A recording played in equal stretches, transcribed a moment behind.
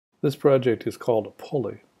This project is called a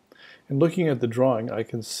pulley. And looking at the drawing, I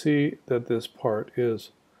can see that this part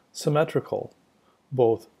is symmetrical,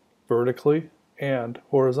 both vertically and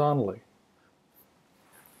horizontally.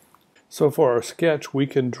 So for our sketch, we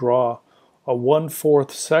can draw a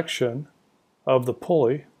 1/4 section of the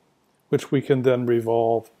pulley, which we can then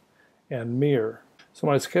revolve and mirror. So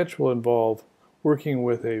my sketch will involve working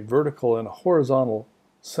with a vertical and a horizontal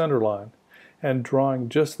center line and drawing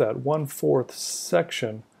just that 1/4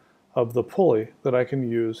 section of the pulley that I can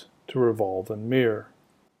use to revolve and mirror.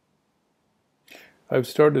 I've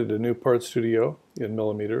started a new part studio in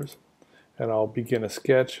millimeters, and I'll begin a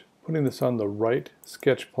sketch, putting this on the right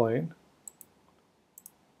sketch plane.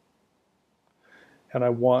 And I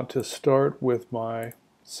want to start with my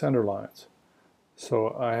center lines.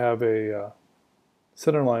 So I have a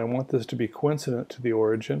center line. I want this to be coincident to the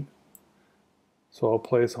origin. So I'll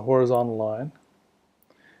place a horizontal line.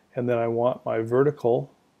 And then I want my vertical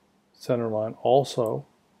center line also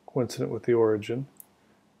coincident with the origin,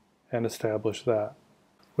 and establish that.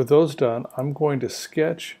 With those done, I'm going to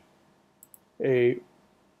sketch a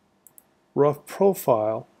rough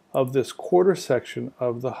profile of this quarter section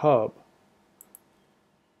of the hub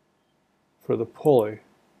for the pulley.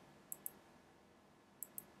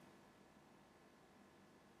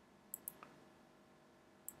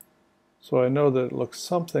 So I know that it looks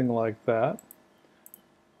something like that.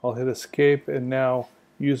 I'll hit escape and now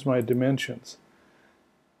use my dimensions.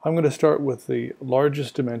 I'm going to start with the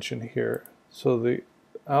largest dimension here. So the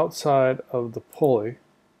outside of the pulley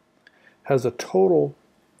has a total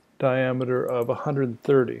diameter of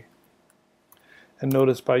 130. And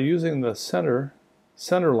notice by using the center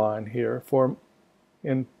line here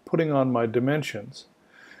in putting on my dimensions,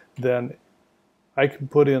 then I can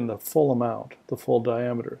put in the full amount, the full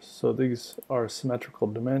diameters. So these are symmetrical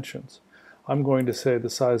dimensions. I'm going to say the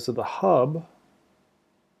size of the hub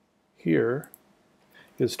here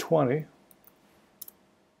is 20.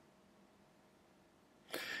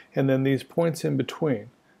 And then these points in between.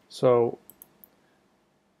 So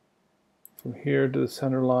from here to the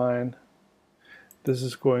center line, this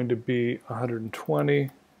is going to be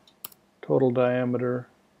 120 total diameter.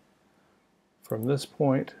 From this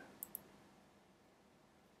point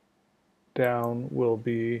down will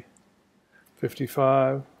be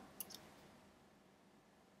 55.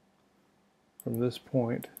 From this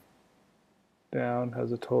point down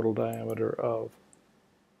has a total diameter of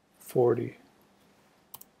 40.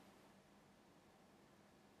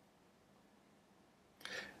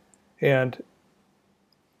 And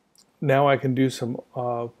now I can do some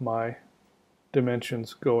of my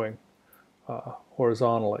dimensions going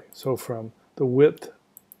horizontally. So from the width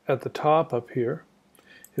at the top up here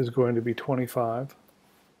is going to be 25.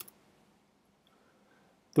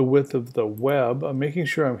 The width of the web, I'm making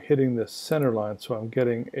sure I'm hitting this center line so I'm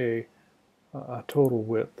getting a total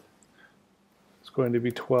width. It's going to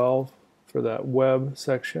be 12 for that web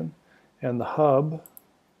section, and the hub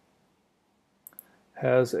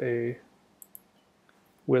has a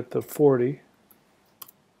width of 40.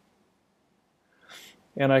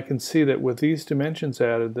 And I can see that with these dimensions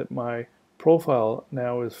added that my profile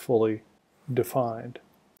now is fully defined.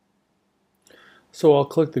 So I'll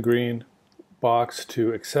click the green box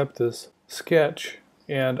to accept this sketch,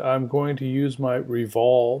 and I'm going to use my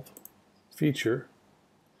revolve feature.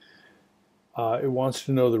 It wants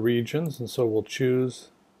to know the regions, and so we'll choose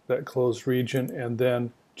that closed region and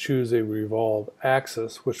then choose a revolve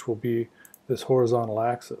axis, which will be this horizontal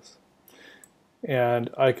axis. And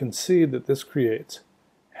I can see that this creates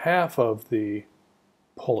half of the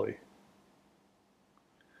pulley.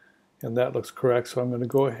 And that looks correct, so I'm going to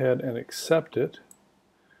go ahead and accept it.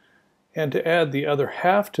 And to add the other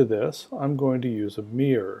half to this, I'm going to use a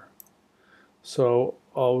mirror. So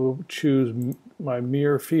I'll choose my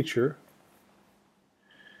mirror feature.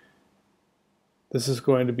 This is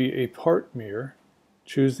going to be a part mirror.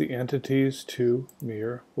 Choose the entities to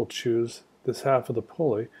mirror. We'll choose this half of the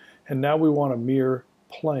pulley. And now we want a mirror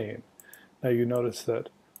plane. Now you notice that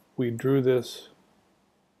we drew this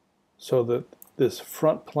so that this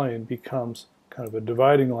front plane becomes kind of a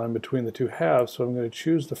dividing line between the two halves. So I'm going to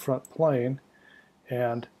choose the front plane,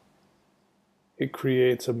 and it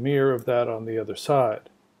creates a mirror of that on the other side.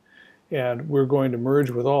 And we're going to merge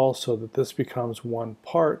with all so that this becomes one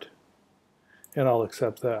part, and I'll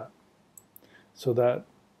accept that. So that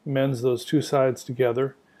mends those two sides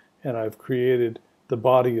together, and I've created the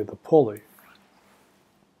body of the pulley.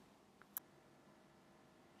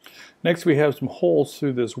 Next we have some holes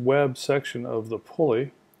through this web section of the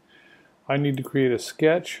pulley. I need to create a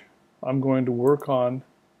sketch. I'm going to work on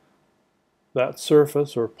that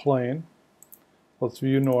surface or plane. Let's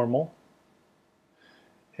view normal.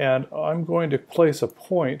 And I'm going to place a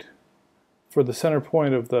point for the center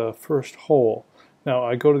point of the first hole. Now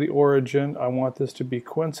I go to the origin. I want this to be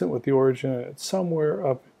coincident with the origin, and it's somewhere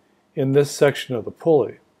up in this section of the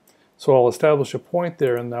pulley. So I'll establish a point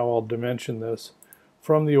there, and now I'll dimension this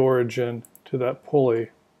from the origin to that pulley.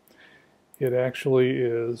 It actually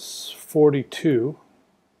is 42,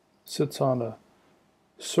 sits on a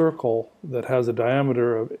circle that has a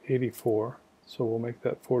diameter of 84, so we'll make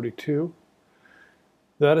that 42.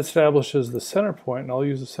 That establishes the center point, and I'll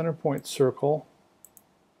use a center point circle,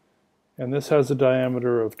 and this has a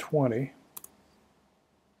diameter of 20,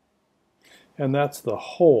 and that's the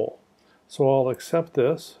hole. So I'll accept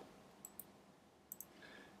this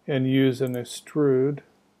and use an extrude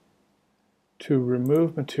to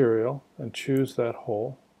remove material and choose that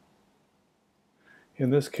hole.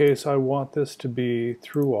 In this case, I want this to be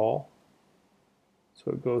through all,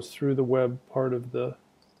 so it goes through the web part of the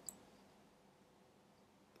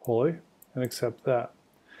pulley, and accept that.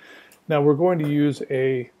 Now we're going to use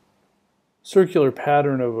a circular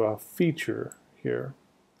pattern of a feature here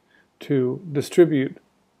to distribute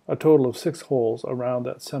a total of 6 holes around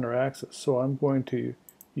that center axis. So I'm going to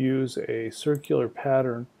use a circular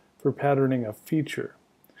pattern for patterning a feature.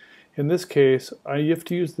 In this case, you have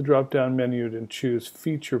to use the drop-down menu and choose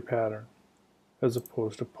feature pattern as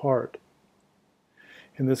opposed to part.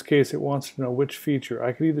 In this case, it wants to know which feature.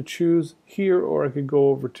 I could either choose here, or I could go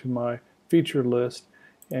over to my feature list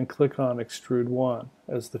and click on Extrude 1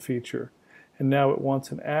 as the feature. And now it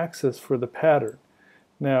wants an axis for the pattern.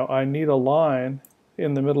 Now I need a line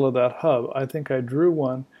in the middle of that hub. I think I drew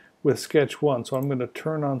one with Sketch 1, so I'm going to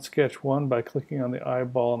turn on Sketch 1 by clicking on the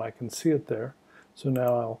eyeball, and I can see it there. So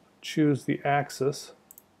now I'll choose the axis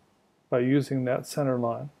by using that center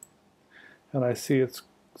line, and I see it's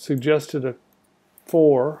suggested a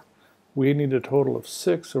 4. We need a total of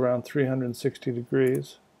 6 around 360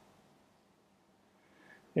 degrees,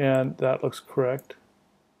 and that looks correct.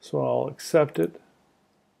 So I'll accept it,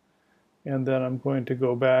 and then I'm going to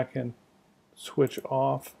go back and switch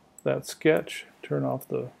off that sketch, turn off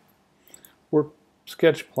the work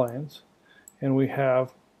sketch planes, and we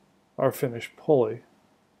have our finished pulley.